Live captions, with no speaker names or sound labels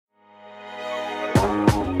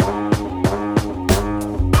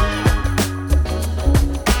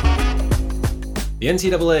The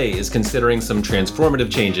NCAA is considering some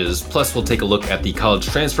transformative changes, plus we'll take a look at the college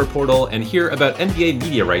transfer portal and hear about NBA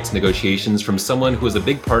media rights negotiations from someone who was a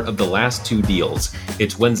big part of the last two deals.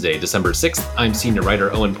 It's Wednesday, December 6th. I'm senior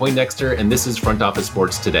writer Owen Poindexter, and this is Front Office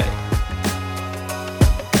Sports Today.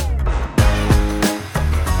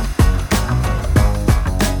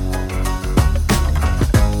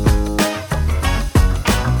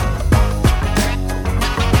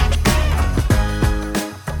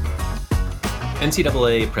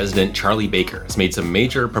 NCAA President Charlie Baker has made some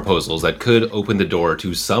major proposals that could open the door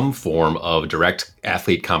to some form of direct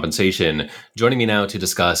athlete compensation. Joining me now to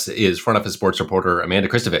discuss is Front Office Sports reporter Amanda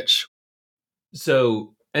Kristovich.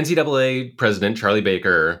 So NCAA President Charlie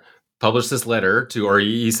Baker published this letter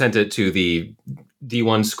he sent it to the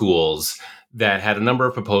D1 schools that had a number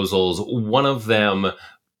of proposals. One of them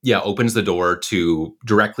opens the door to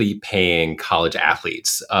directly paying college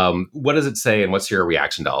athletes. What does it say, and what's your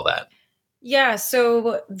reaction to all that? Yeah,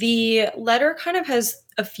 so the letter kind of has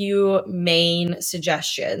a few main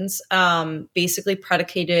suggestions, basically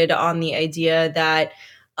predicated on the idea that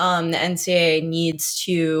the NCAA needs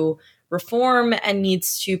to reform and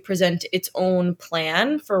needs to present its own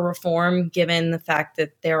plan for reform, given the fact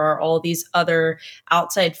that there are all these other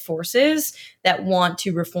outside forces that want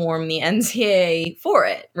to reform the NCAA for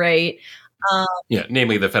it, right?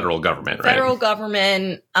 Namely the federal government, right? Federal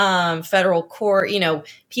government, federal court,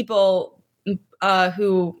 people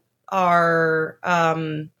who are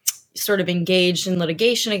sort of engaged in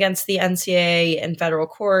litigation against the NCAA and federal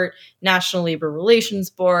court, National Labor Relations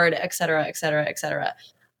Board, et cetera, et cetera, et cetera.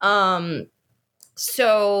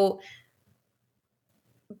 So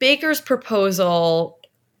Baker's proposal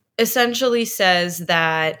essentially says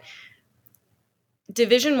that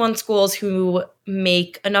Division I schools who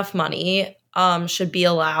make enough money should be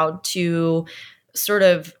allowed to sort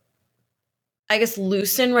of,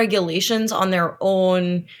 loosen regulations on their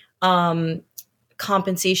own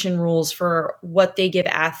compensation rules for what they give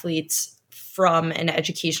athletes from an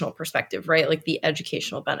educational perspective, right? Like the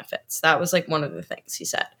educational benefits. That was one of the things he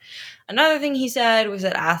said. Another thing he said was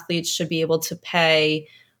that athletes should be able to pay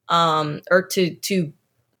or to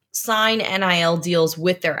sign NIL deals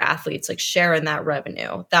with their athletes, share in that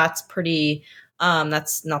revenue. That's pretty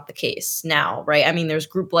that's not the case now, right? I mean, there's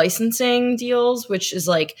group licensing deals, which is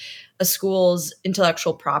a school's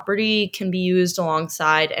intellectual property can be used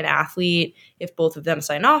alongside an athlete if both of them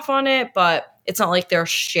sign off on it, but it's not like they're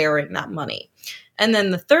sharing that money. And then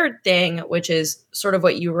the third thing, which is sort of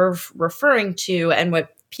what you were referring to and what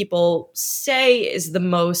people say is the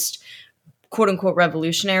most quote unquote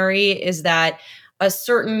revolutionary, is that a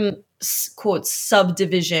certain quote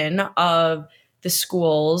subdivision of the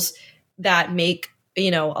schools that make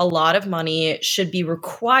a lot of money should be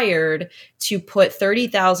required to put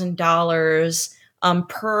 $30,000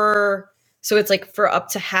 per. So it's for up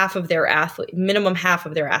to half of their minimum half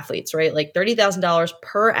of their athletes, right? $30,000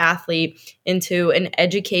 per athlete into an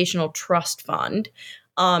educational trust fund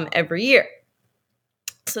every year.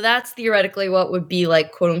 So that's theoretically what would be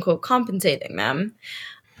quote unquote compensating them.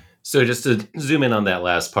 So just to zoom in on that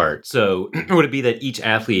last part. So would it be that each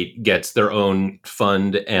athlete gets their own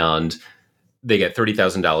fund and they get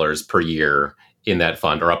 $30,000 per year in that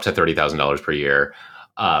fund, or up to $30,000 per year?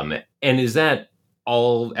 And is that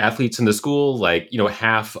all athletes in the school?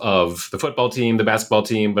 Half of the football team, the basketball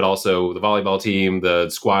team, but also the volleyball team,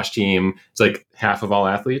 the squash team? It's half of all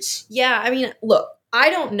athletes? Yeah, I mean, look,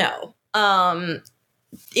 I don't know.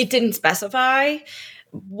 It didn't specify.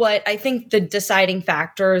 What I think the deciding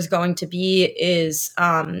factor is going to be is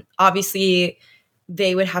obviously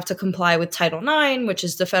they would have to comply with Title IX, which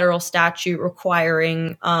is the federal statute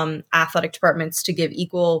requiring athletic departments to give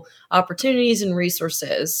equal opportunities and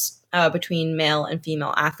resources between male and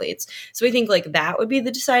female athletes. So I think that would be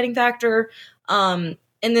the deciding factor. And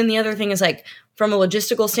then the other thing is from a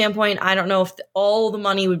logistical standpoint, I don't know if all the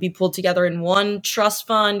money would be pulled together in one trust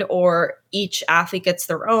fund or each athlete gets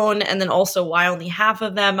their own. And then also why only half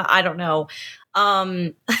of them, I don't know.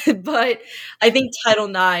 But I think Title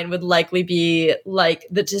IX would likely be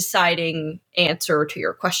the deciding answer to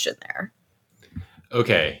your question there.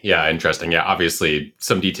 Okay. Yeah. Interesting. Yeah. Obviously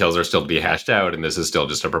some details are still to be hashed out, and this is still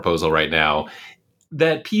just a proposal right now.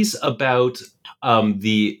 That piece about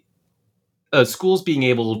the schools being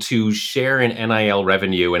able to share in NIL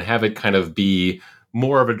revenue and have it kind of be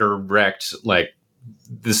more of a direct,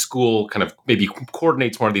 the school kind of maybe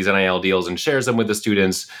coordinates more of these NIL deals and shares them with the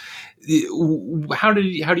students. How do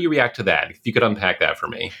you react to that? If you could unpack that for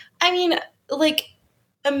me. I mean,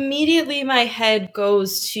 immediately my head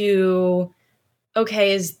goes to,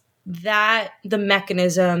 okay, is that the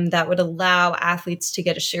mechanism that would allow athletes to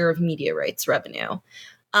get a share of media rights revenue?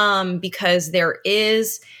 because there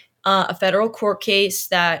is a federal court case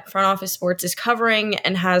that Front Office Sports is covering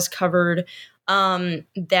and has covered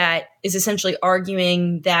that is essentially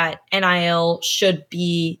arguing that NIL should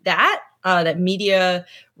be that media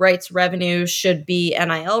rights revenue should be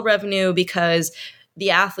NIL revenue because the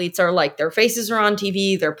athletes are like, their faces are on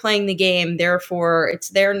TV, they're playing the game, therefore it's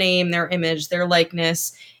their name, their image, their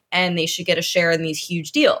likeness, and they should get a share in these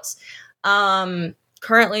huge deals.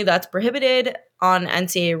 Currently, that's prohibited on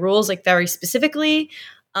NCAA rules, like very specifically.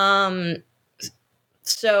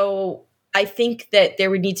 So I think that there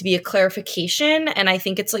would need to be a clarification, and I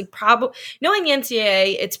think it's like probably knowing the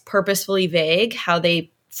NCAA, it's purposefully vague how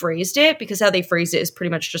they phrased it, because how they phrased it is pretty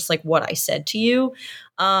much just like what I said to you.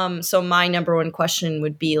 So my number one question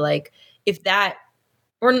would be like, if that,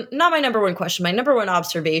 or not my number one question, my number one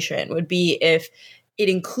observation would be if it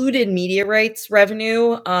included media rights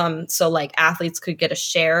revenue. So like athletes could get a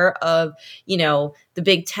share of, the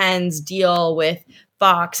Big Ten's deal with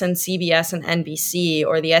Fox and CBS and NBC,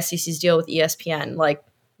 or the SEC's deal with ESPN. Like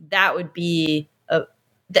that would be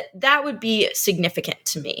that would be significant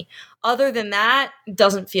to me. Other than that, it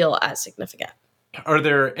doesn't feel as significant. Are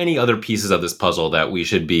there any other pieces of this puzzle that we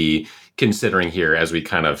should be considering here as we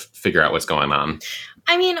kind of figure out what's going on?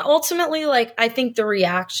 I mean, ultimately, like, I think the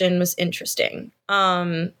reaction was interesting.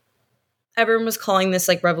 Everyone was calling this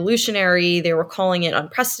like revolutionary. They were calling it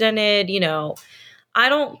unprecedented. I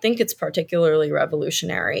don't think it's particularly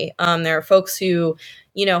revolutionary. There are folks who,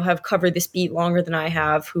 have covered this beat longer than I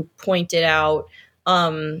have, who pointed out,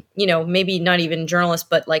 maybe not even journalists,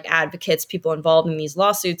 but like advocates, people involved in these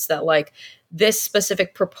lawsuits, that like this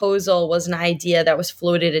specific proposal was an idea that was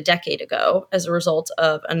floated a decade ago as a result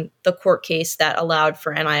of the court case that allowed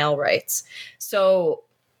for NIL rights. So,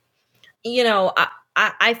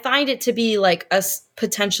 I find it to be like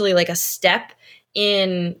potentially like a step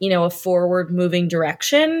in, a forward moving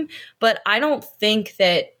direction, but I don't think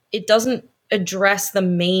that it doesn't address the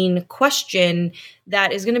main question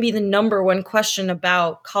that is going to be the number one question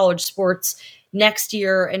about college sports next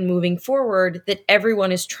year and moving forward, that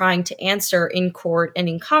everyone is trying to answer in court and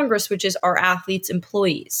in Congress, which is, are athletes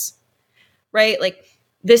employees, right? Like,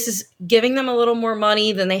 this is giving them a little more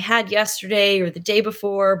money than they had yesterday or the day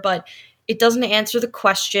before, but it doesn't answer the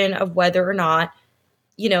question of whether or not,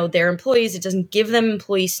 they're employees. It doesn't give them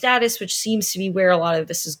employee status, which seems to be where a lot of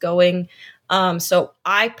this is going. So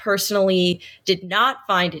I personally did not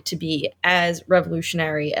find it to be as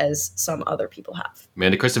revolutionary as some other people have.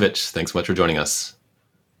 Amanda Kristovich, thanks so much for joining us.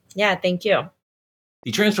 Yeah, thank you.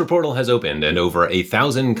 The transfer portal has opened, and over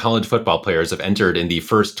 1,000 college football players have entered in the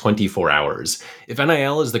first 24 hours. If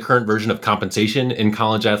NIL is the current version of compensation in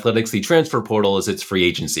college athletics, the transfer portal is its free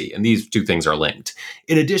agency, and these two things are linked.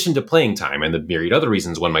 In addition to playing time and the myriad other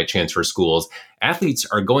reasons one might transfer schools, athletes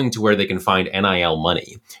are going to where they can find NIL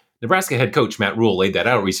money. Nebraska head coach Matt Rule laid that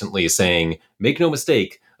out recently, saying, "Make no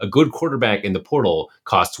mistake, a good quarterback in the portal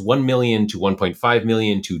costs $1 million to $1.5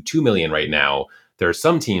 million to $2 million right now. There are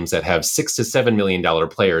some teams that have $6 to $7 million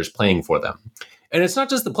players playing for them." And it's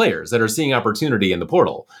not just the players that are seeing opportunity in the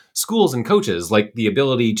portal. Schools and coaches like the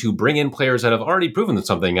ability to bring in players that have already proven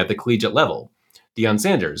something at the collegiate level. Deion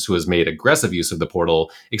Sanders, who has made aggressive use of the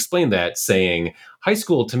portal, explained that, saying, "High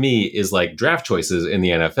school to me is like draft choices in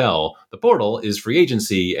the NFL. The portal is free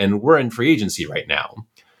agency, and we're in free agency right now."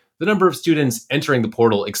 The number of students entering the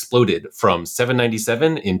portal exploded from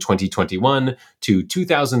 797 in 2021 to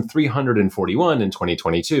 2,341 in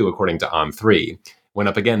 2022, according to On3. Went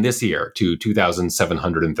up again this year to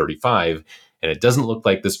 2,735, and it doesn't look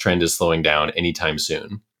like this trend is slowing down anytime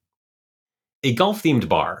soon. A golf-themed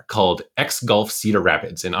bar called X-Golf Cedar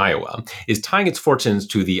Rapids in Iowa is tying its fortunes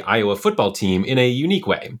to the Iowa football team in a unique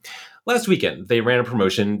way. Last weekend, they ran a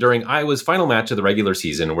promotion during Iowa's final match of the regular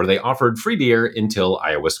season where they offered free beer until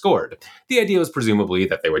Iowa scored. The idea was presumably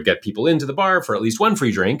that they would get people into the bar for at least one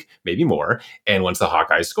free drink, maybe more, and once the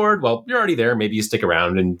Hawkeyes scored, well, you're already there, maybe you stick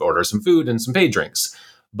around and order some food and some paid drinks.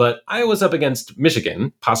 But Iowa's up against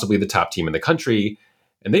Michigan, possibly the top team in the country,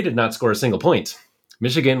 and they did not score a single point.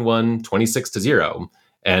 Michigan won 26-0,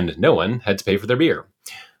 and no one had to pay for their beer.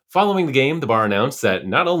 Following the game, the bar announced that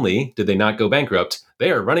not only did they not go bankrupt, they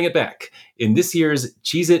are running it back. In this year's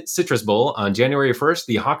Cheez-It Citrus Bowl on January 1st,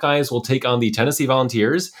 the Hawkeyes will take on the Tennessee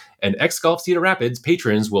Volunteers, and X-Golf Cedar Rapids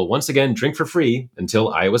patrons will once again drink for free until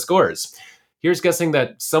Iowa scores. Here's guessing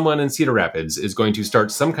that someone in Cedar Rapids is going to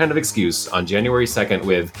start some kind of excuse on January 2nd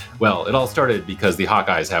with, well, it all started because the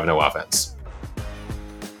Hawkeyes have no offense.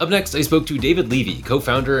 Up next, I spoke to David Levy,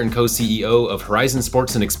 co-founder and co-CEO of Horizon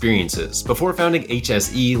Sports and Experiences. Before founding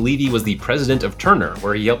HSE, Levy was the president of Turner,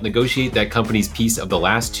 where he helped negotiate that company's piece of the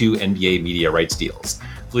last two NBA media rights deals.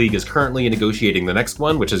 league is currently negotiating the next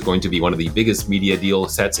one, which is going to be one of the biggest media deal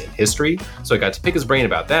sets in history. So I got to pick his brain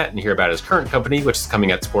about that and hear about his current company, which is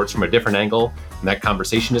coming at sports from a different angle. And that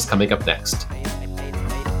conversation is coming up next.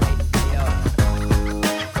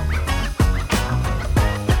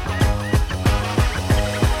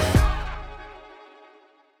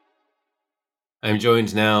 I'm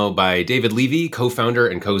joined now by David Levy, co-founder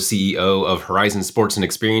and co-CEO of Horizon Sports and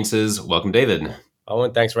Experiences. Welcome, David.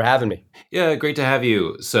 Owen, thanks for having me. Yeah, great to have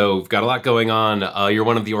you. So we've got a lot going on. You're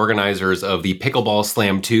one of the organizers of the Pickleball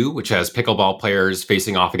Slam 2, which has pickleball players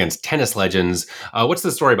facing off against tennis legends. What's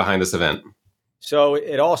the story behind this event? So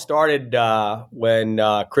it all started when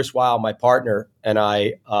Chris Weil, my partner, and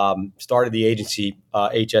I started the agency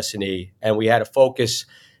HS&E, and we had a focus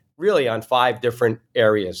really on 5 different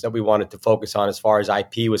areas that we wanted to focus on as far as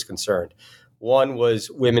IP was concerned. 1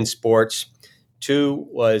 was women's sports, 2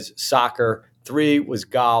 was soccer, 3 was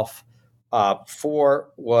golf,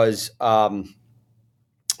 4 was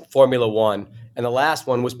Formula One, and the last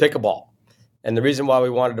one was pickleball. And the reason why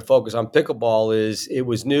we wanted to focus on pickleball is it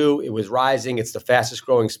was new, it was rising, it's the fastest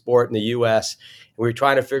growing sport in the U.S., and we were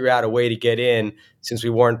trying to figure out a way to get in since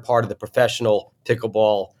we weren't part of the professional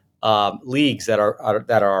pickleball leagues that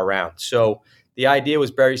are around. So the idea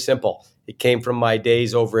was very simple. It came from my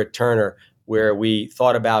days over at Turner, where we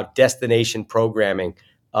thought about destination programming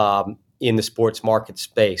in the sports market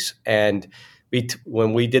space. And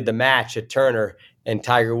when we did the match at Turner and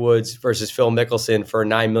Tiger Woods versus Phil Mickelson for a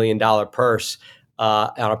 $9 million purse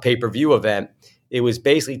on a pay-per-view event, it was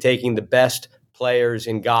basically taking the best players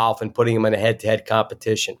in golf and putting them in a head-to-head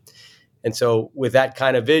competition. And so with that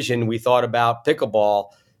kind of vision, we thought about pickleball,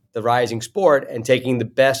 the rising sport, and taking the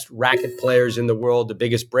best racket players in the world, the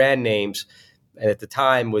biggest brand names, and at the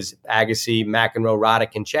time was Agassi, McEnroe,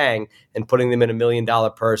 Roddick, and Chang, and putting them in a $1 million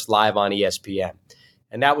purse live on ESPN.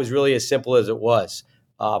 And that was really as simple as it was.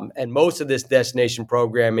 And most of this destination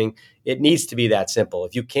programming, it needs to be that simple.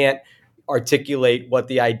 If you can't articulate what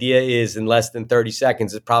the idea is in less than 30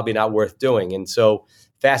 seconds, it's probably not worth doing. And so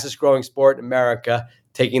fastest growing sport in America,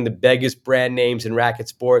 taking the biggest brand names in racket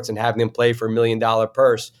sports and having them play for $1 million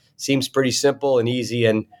purse seems pretty simple and easy.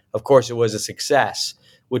 And of course, it was a success,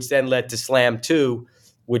 which then led to Slam 2,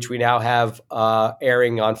 which we now have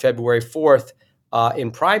airing on February 4th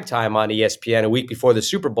in primetime on ESPN a week before the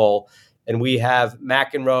Super Bowl. And we have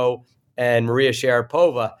McEnroe and Maria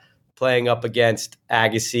Sharapova playing up against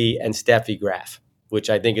Agassi and Steffi Graf, which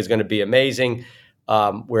I think is going to be amazing.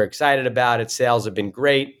 We're excited about it. Sales have been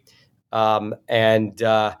great.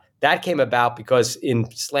 That came about because in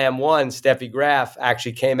Slam 1, Steffi Graf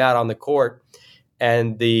actually came out on the court,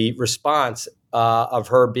 and the response of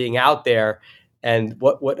her being out there and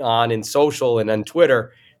what went on in social and on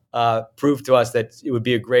Twitter proved to us that it would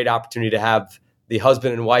be a great opportunity to have the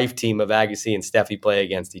husband and wife team of Agassi and Steffi play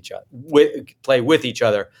against each other, play with each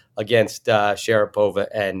other against Sharapova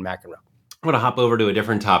and McEnroe. I want to hop over to a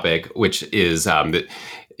different topic, which is that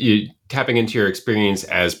you tapping into your experience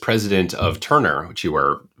as president of Turner, which you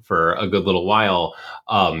were for a good little while,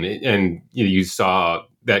 and you saw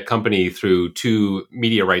that company through 2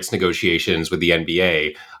 media rights negotiations with the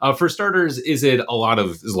NBA. For starters, is it a lot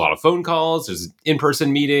of phone calls? There's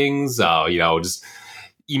in-person meetings. Just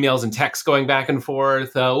emails and texts going back and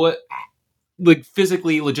forth. What, like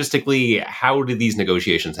physically, logistically, how do these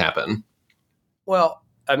negotiations happen? Well,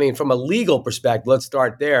 I mean, from a legal perspective, let's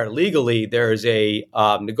start there. Legally, there is a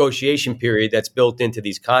negotiation period that's built into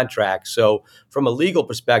these contracts. So from a legal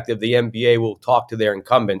perspective, the NBA will talk to their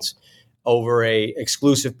incumbents over a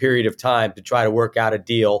exclusive period of time to try to work out a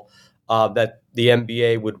deal that the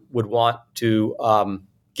NBA would want to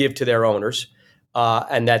give to their owners,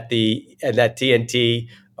 and that TNT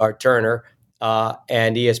or Turner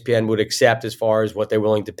and ESPN would accept as far as what they're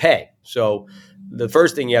willing to pay. So the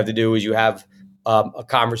first thing you have to do is you have a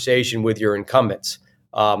conversation with your incumbents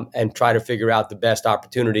and try to figure out the best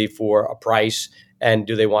opportunity for a price, and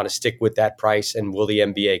do they want to stick with that price, and will the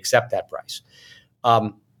NBA accept that price?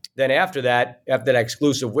 Then after that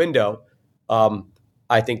exclusive window,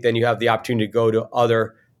 I think then you have the opportunity to go to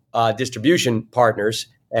other distribution partners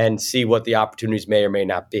and see what the opportunities may or may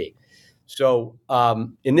not be. So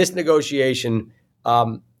in this negotiation,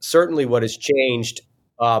 certainly what has changed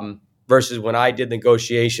versus when I did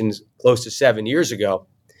negotiations close to 7 years ago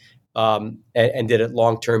and did a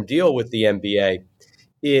long-term deal with the NBA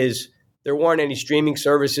is there weren't any streaming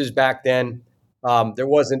services back then.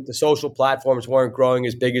 The social platforms weren't growing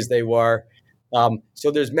as big as they were.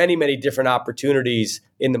 So there's many, many different opportunities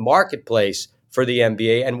in the marketplace for the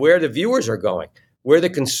NBA and where the viewers are going, where the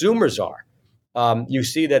consumers are. You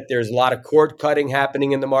see that there's a lot of cord cutting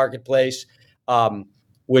happening in the marketplace,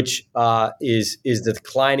 which is the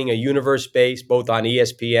declining a universe base, both on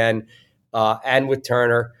ESPN and with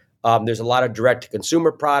Turner. There's a lot of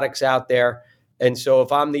direct-to-consumer products out there. And so if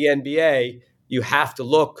I'm the NBA, you have to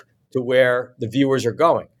look to where the viewers are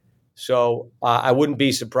going. So I wouldn't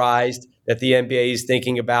be surprised that the NBA is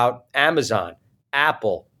thinking about Amazon,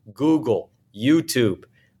 Apple, Google, YouTube,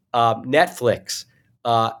 Netflix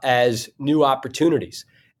as new opportunities.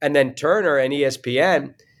 And then Turner and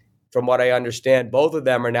ESPN, from what I understand, both of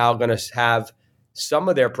them are now going to have some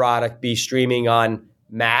of their product be streaming on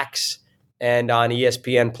Max and on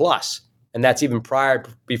ESPN Plus. And that's even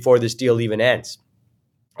before this deal even ends.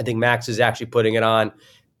 I think Max is actually putting it on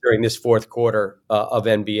during this fourth quarter of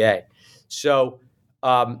NBA. So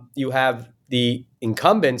you have the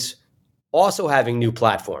incumbents also having new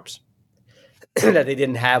platforms that they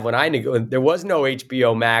didn't have when I negotiated. There was no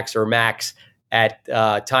HBO Max or Max at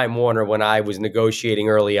Time Warner when I was negotiating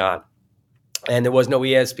early on. And there was no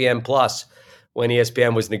ESPN Plus when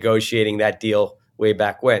ESPN was negotiating that deal way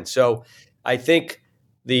back when. So I think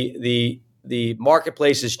the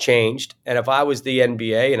marketplace has changed. And if I was the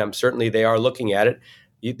NBA, and I'm certainly they are looking at it,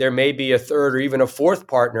 there may be a third or even a fourth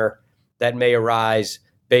partner that may arise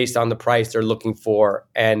based on the price they're looking for,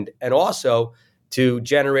 and also to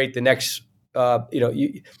generate the next.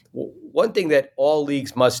 One thing that all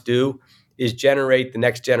leagues must do is generate the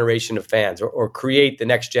next generation of fans, or create the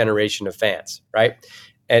next generation of fans, right?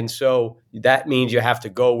 And so that means you have to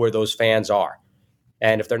go where those fans are.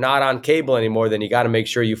 And if they're not on cable anymore, then you got to make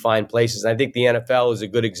sure you find places. And I think the NFL is a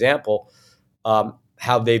good example,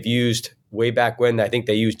 how they've used way back when. I think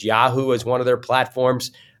they used Yahoo as one of their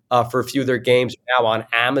platforms for a few of their games, now on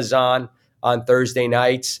Amazon on Thursday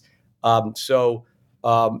nights. So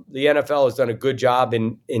the NFL has done a good job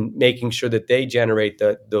in making sure that they generate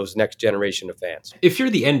those next generation of fans. If you're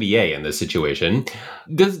the NBA in this situation,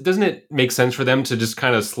 doesn't it make sense for them to just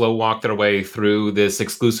kind of slow walk their way through this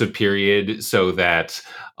exclusive period so that,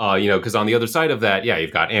 because on the other side of that, yeah,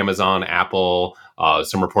 you've got Amazon, Apple,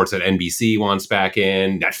 some reports that NBC wants back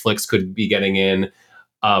in, Netflix could be getting in.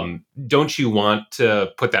 Don't you want to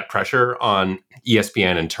put that pressure on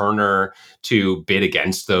ESPN and Turner to bid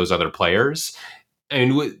against those other players?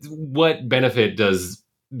 And what benefit does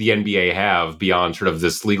the NBA have beyond sort of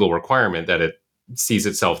this legal requirement that it sees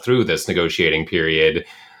itself through this negotiating period?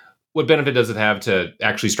 What benefit does it have to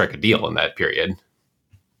actually strike a deal in that period?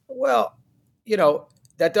 Well,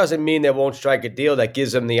 that doesn't mean they won't strike a deal. That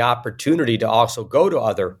gives them the opportunity to also go to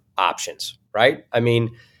other options, right? I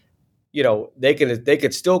mean, they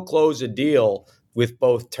could still close a deal with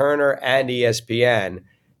both Turner and ESPN,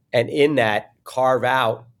 and in that carve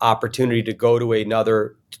out opportunity to go to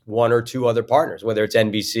another one or two other partners, whether it's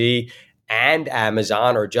NBC and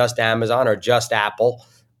Amazon, or just Apple,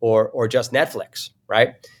 or just Netflix,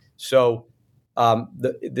 right? So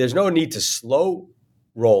there's no need to slow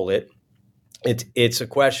roll it. It's a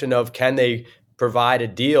question of, can they provide a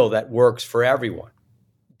deal that works for everyone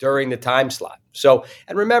during the time slot? So,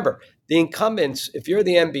 and remember, the incumbents, if you're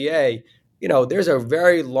the NBA, there's a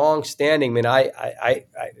very long-standing. I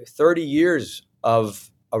 30 years of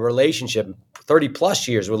a relationship, 30 plus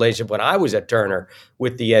years relationship when I was at Turner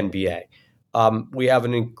with the NBA. We have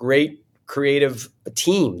a great creative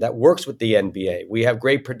team that works with the NBA. We have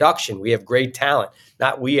great production. We have great talent.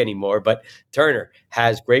 Not we anymore, but Turner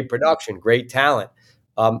has great production, great talent.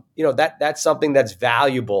 That's something that's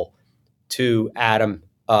valuable to Adam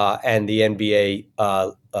and the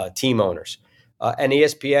NBA team owners. And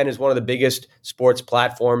ESPN is one of the biggest sports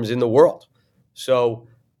platforms in the world. So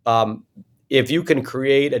if you can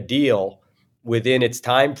create a deal within its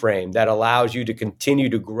time frame that allows you to continue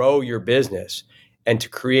to grow your business and to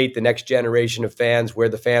create the next generation of fans where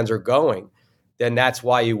the fans are going, then that's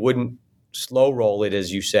why you wouldn't slow roll it,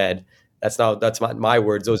 as you said. That's not my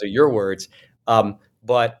words; those are your words.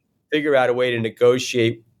 But figure out a way to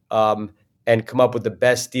negotiate and come up with the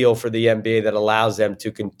best deal for the NBA that allows them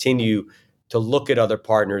to continue to look at other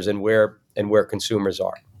partners and where consumers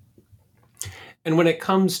are. And when it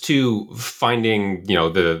comes to finding,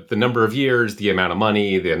 the number of years, the amount of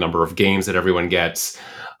money, the number of games that everyone gets,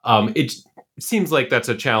 it seems like that's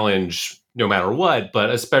a challenge no matter what, but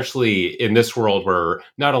especially in this world where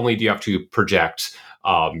not only do you have to project,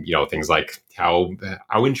 things like how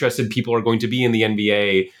interested people are going to be in the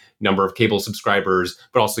NBA, number of cable subscribers,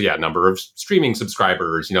 but also, number of streaming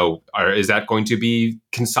subscribers. Is that going to be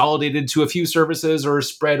consolidated to a few services or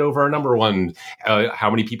spread over a number one?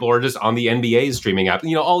 How many people are just on the NBA streaming app?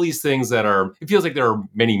 All these things it feels like there are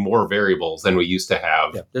many more variables than we used to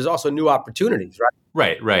have. Yeah. There's also new opportunities,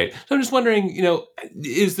 right? Right. So I'm just wondering,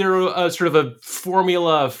 is there a sort of a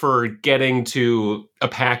formula for getting to a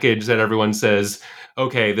package that everyone says,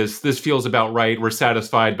 okay, this feels about right. We're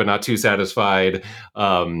satisfied, but not too satisfied.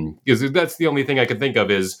 Because that's the only thing I can think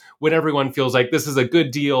of is when everyone feels like this is a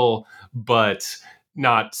good deal, but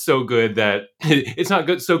not so good that it's not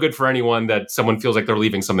good so good for anyone that someone feels like they're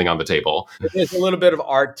leaving something on the table. There's a little bit of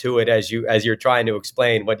art to it as you're trying to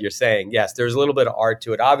explain what you're saying. Yes, there's a little bit of art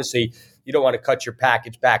to it. Obviously, you don't want to cut your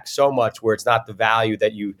package back so much where it's not the value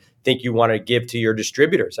that you think you want to give to your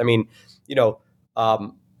distributors. I mean, the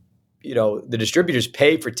distributors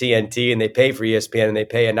pay for TNT and they pay for ESPN and they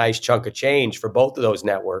pay a nice chunk of change for both of those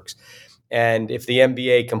networks. And if the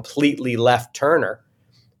NBA completely left Turner,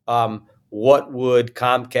 what would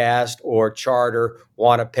Comcast or Charter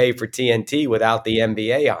want to pay for TNT without the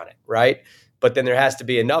NBA on it, right? But then there has to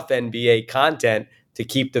be enough NBA content to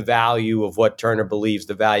keep the value of what Turner believes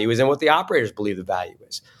the value is and what the operators believe the value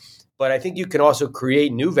is. But I think you can also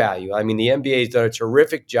create new value. I mean, the NBA has done a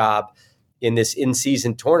terrific job in this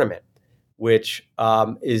in-season tournament, which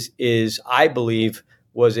is I believe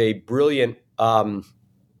was a brilliant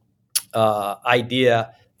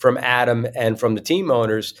idea from Adam and from the team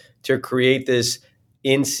owners to create this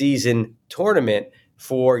in-season tournament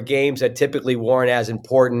for games that typically weren't as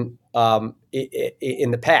important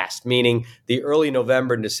in the past, meaning the early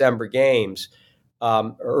November and December games,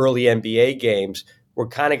 early NBA games, were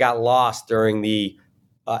kind of got lost during the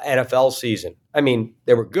NFL season. I mean,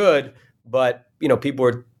 they were good, but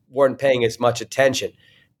people weren't paying as much attention.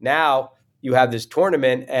 Now you have this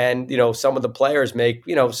tournament, and some of the players make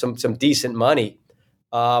some decent money.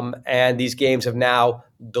 And these games have now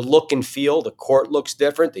the look and feel. The court looks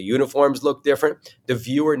different. The uniforms look different. The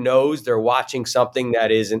viewer knows they're watching something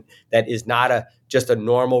that is not just a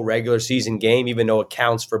normal regular season game, even though it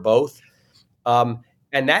counts for both. And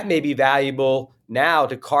that may be valuable now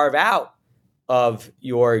to carve out of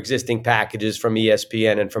your existing packages from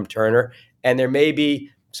ESPN and from Turner. And there may be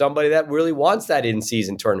somebody that really wants that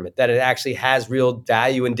in-season tournament, that it actually has real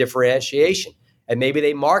value and differentiation, and maybe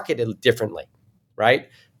they market it differently. Right.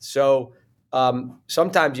 So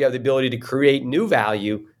sometimes you have the ability to create new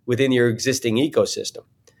value within your existing ecosystem.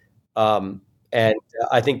 And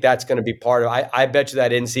I think that's going to be part of I bet you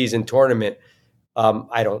that in-season tournament,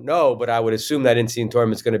 I don't know, but I would assume that in-season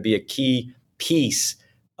tournament is going to be a key piece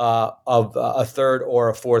of a third or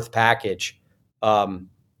a fourth package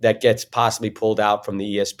that gets possibly pulled out from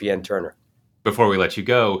the ESPN Turner. Before we let you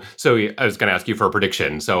go, so I was going to ask you for a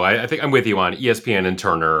prediction. So I think I'm with you on ESPN and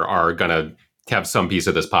Turner are going to have some piece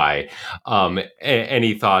of this pie.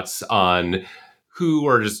 Any thoughts on who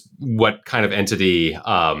or just what kind of entity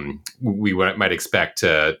we might expect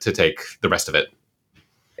to take the rest of it?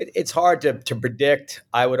 It's hard to predict.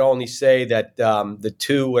 I would only say that the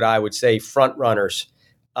two, what I would say, front runners,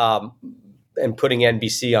 and putting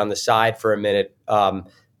NBC on the side for a minute,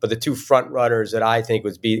 but the two front runners that I think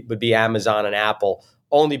would be Amazon and Apple,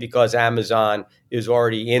 only because Amazon is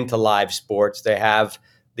already into live sports. They have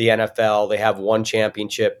the NFL. They have one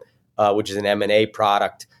championship, which is an M&A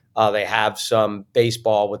product. They have some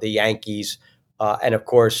baseball with the Yankees. And, of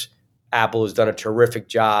course, Apple has done a terrific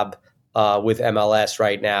job with MLS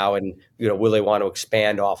right now. And, will they want to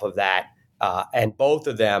expand off of that? And both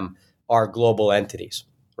of them are global entities,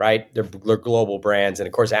 right? They're global brands. And,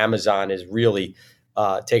 of course, Amazon is really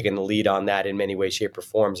taking the lead on that in many ways, shape, or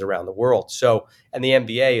forms around the world. So, and the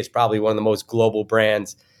NBA is probably one of the most global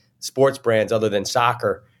brands, sports brands other than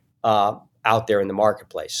soccer out there in the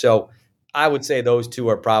marketplace. So I would say those two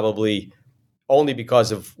are probably, only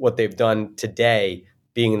because of what they've done today,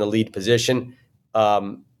 being in the lead position.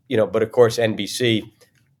 But of course NBC,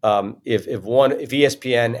 if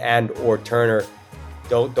ESPN and or Turner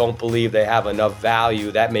don't believe they have enough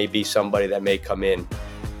value, that may be somebody that may come in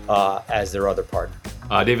as their other partner.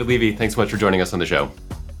 David Levy, thanks so much for joining us on the show.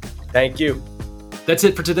 Thank you. That's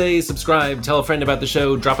it for today. Subscribe, tell a friend about the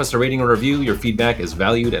show, drop us a rating or review. Your feedback is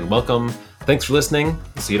valued and welcome. Thanks for listening.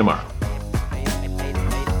 See you tomorrow.